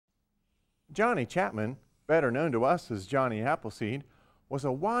Johnny Chapman, better known to us as Johnny Appleseed, was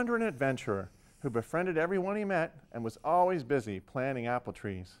a wandering adventurer who befriended everyone he met and was always busy planting apple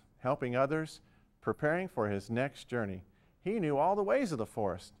trees, helping others, preparing for his next journey. He knew all the ways of the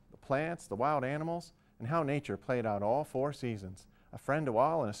forest, the plants, the wild animals, and how nature played out all 4 seasons. A friend to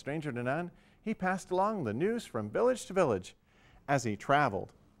all and a stranger to none, he passed along the news from village to village as he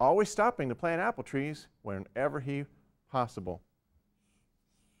traveled, always stopping to plant apple trees whenever he possible.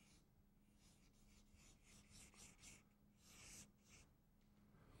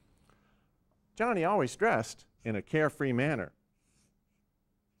 Johnny always dressed in a carefree manner.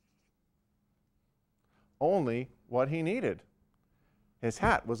 Only what he needed. His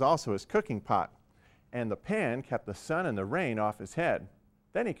hat was also his cooking pot, and the pan kept the sun and the rain off his head.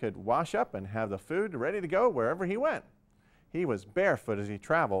 Then he could wash up and have the food ready to go wherever he went. He was barefoot as he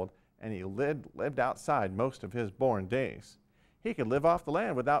traveled, and he lived outside most of his born days. He could live off the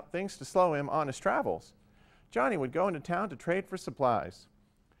land without things to slow him on his travels. Johnny would go into town to trade for supplies.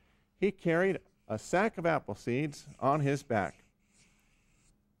 He carried a sack of apple seeds on his back.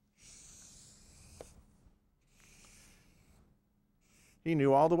 He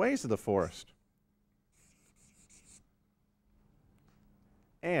knew all the ways of the forest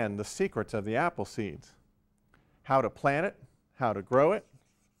and the secrets of the apple seeds, how to plant it, how to grow it,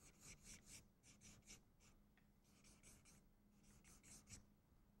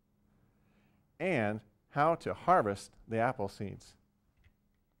 and how to harvest the apple seeds.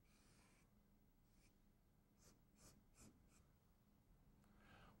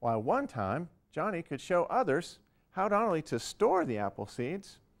 While one time, Johnny could show others how not only to store the apple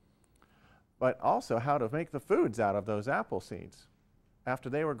seeds, but also how to make the foods out of those apple seeds after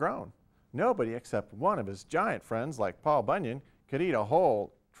they were grown. Nobody except one of his giant friends, like Paul Bunyan, could eat a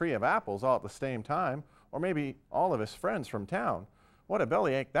whole tree of apples all at the same time, or maybe all of his friends from town. What a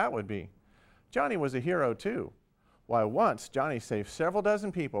bellyache that would be. Johnny was a hero too. Why, once Johnny saved several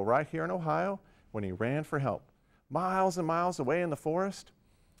dozen people right here in Ohio when he ran for help, miles and miles away in the forest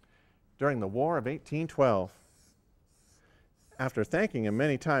during the War of 1812. After thanking him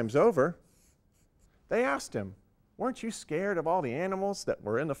many times over, they asked him, "Weren't you scared of all the animals that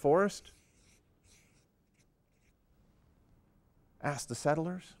were in the forest?" Asked the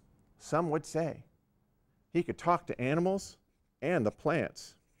settlers. Some would say he could talk to animals and the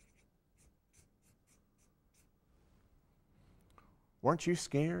plants. Weren't you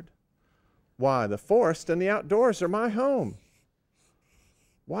scared? Why, the forest and the outdoors are my home.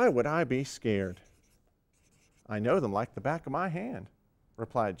 Why would I be scared? I know them like the back of my hand,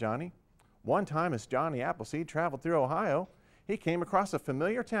 replied Johnny. One time as Johnny Appleseed traveled through Ohio, he came across a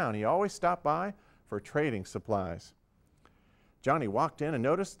familiar town he always stopped by for trading supplies. Johnny walked in and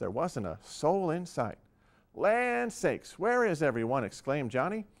noticed there wasn't a soul in sight. "Land sakes, where is everyone?" exclaimed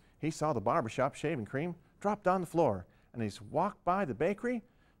Johnny. He saw the barbershop shaving cream dropped on the floor, and as he walked by the bakery,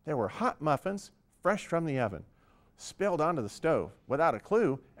 there were hot muffins fresh from the oven, spilled onto the stove. Without a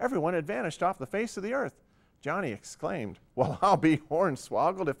clue, everyone had vanished off the face of the earth. Johnny exclaimed, "Well, I'll be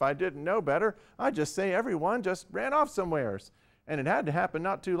hornswoggled if I didn't know better. I'd just say everyone just ran off somewheres. And it had to happen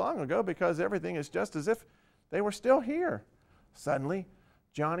not too long ago because everything is just as if they were still here." Suddenly,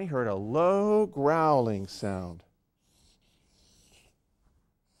 Johnny heard a low growling sound.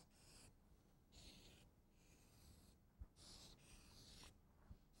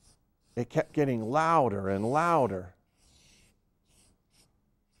 It kept getting louder and louder.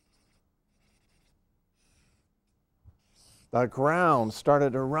 The ground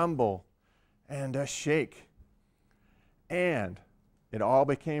started to rumble and to shake. And it all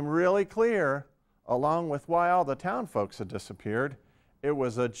became really clear, along with why all the town folks had disappeared. It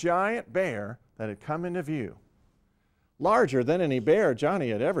was a giant bear that had come into view, larger than any bear Johnny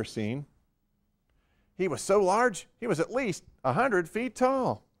had ever seen. He was so large, he was at least 100 feet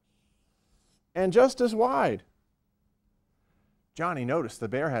tall and just as wide. Johnny noticed the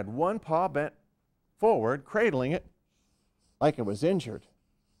bear had one paw bent forward, cradling it like it was injured.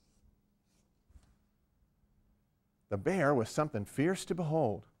 The bear was something fierce to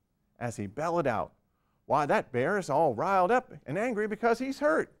behold as he bellowed out, "Why, that bear is all riled up and angry because he's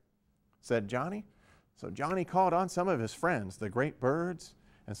hurt," said Johnny. So Johnny called on some of his friends, the great birds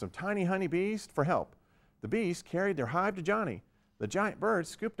and some tiny honeybees, for help. The bees carried their hive to Johnny. The giant birds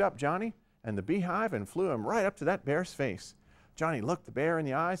scooped up Johnny and the beehive and flew him right up to that bear's face. Johnny looked the bear in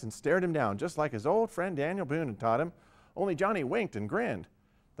the eyes and stared him down, just like his old friend Daniel Boone had taught him, only Johnny winked and grinned.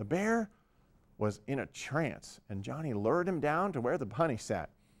 The bear was in a trance, and Johnny lured him down to where the honey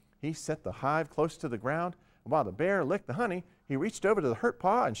sat. He set the hive close to the ground, and while the bear licked the honey, he reached over to the hurt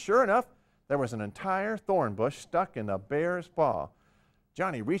paw, and sure enough, there was an entire thorn bush stuck in the bear's paw.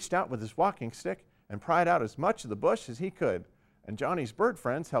 Johnny reached out with his walking stick and pried out as much of the bush as he could, and Johnny's bird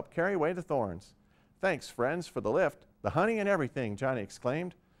friends helped carry away the thorns. "Thanks, friends, for the lift, the honey and everything," Johnny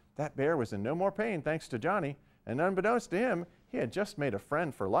exclaimed. That bear was in no more pain thanks to Johnny, and unbeknownst to him, he had just made a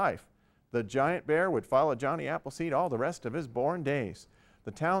friend for life. The giant bear would follow Johnny Appleseed all the rest of his born days.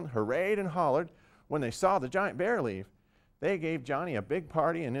 The town hurrahed and hollered when they saw the giant bear leave. They gave Johnny a big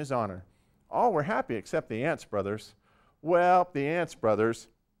party in his honor. All were happy except the Ants brothers. Well, the Ants brothers,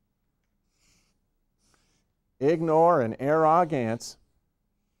 Ignore and Arog ants,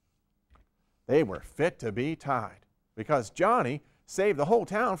 they were fit to be tied because Johnny saved the whole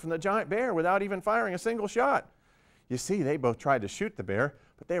town from the giant bear without even firing a single shot. You see, they both tried to shoot the bear,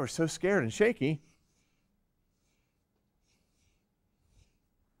 but they were so scared and shaky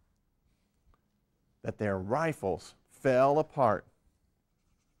that their rifles fell apart.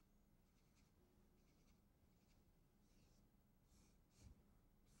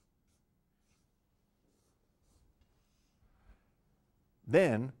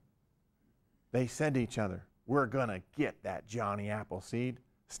 Then they said to each other, "We're going to get that Johnny Appleseed,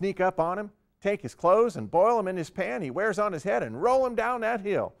 sneak up on him, take his clothes and boil him in his pan he wears on his head and roll him down that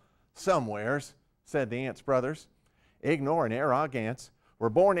hill." "Somewheres," said the Ants brothers. Ignore and Arog ants were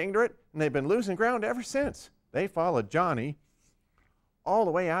born ignorant, and they've been losing ground ever since. They followed Johnny all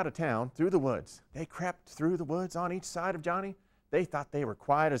the way out of town through the woods. They crept through the woods on each side of Johnny. They thought they were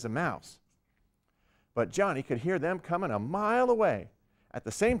quiet as a mouse. But Johnny could hear them coming a mile away. At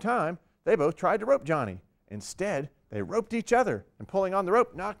the same time, they both tried to rope Johnny. Instead, they roped each other, and pulling on the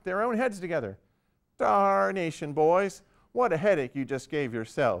rope, knocked their own heads together. "Darnation, boys, what a headache you just gave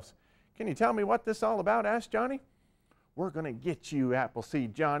yourselves. Can you tell me what this is all about?" asked Johnny. "We're going to get you,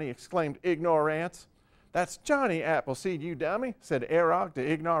 Appleseed, Johnny," exclaimed Ignore ants. "That's Johnny Appleseed, you dummy," said Arog to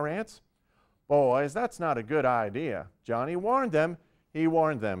Ignore ants. "Boys, that's not a good idea." Johnny warned them. He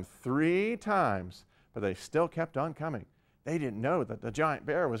warned them 3 times, but they still kept on coming. They didn't know that the giant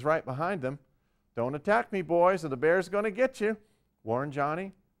bear was right behind them. "Don't attack me, boys, or the bear's going to get you," warned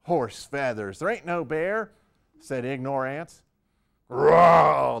Johnny. "Horse feathers, there ain't no bear," said Ignore ants.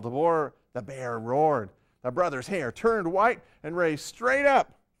 Growl! The bear roared. The brothers' hair turned white and raised straight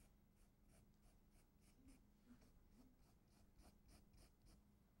up.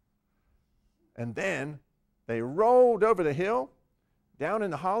 And then they rolled over the hill, down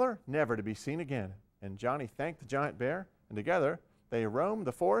in the holler, never to be seen again. And Johnny thanked the giant bear, and together they roamed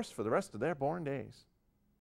the forest for the rest of their born days.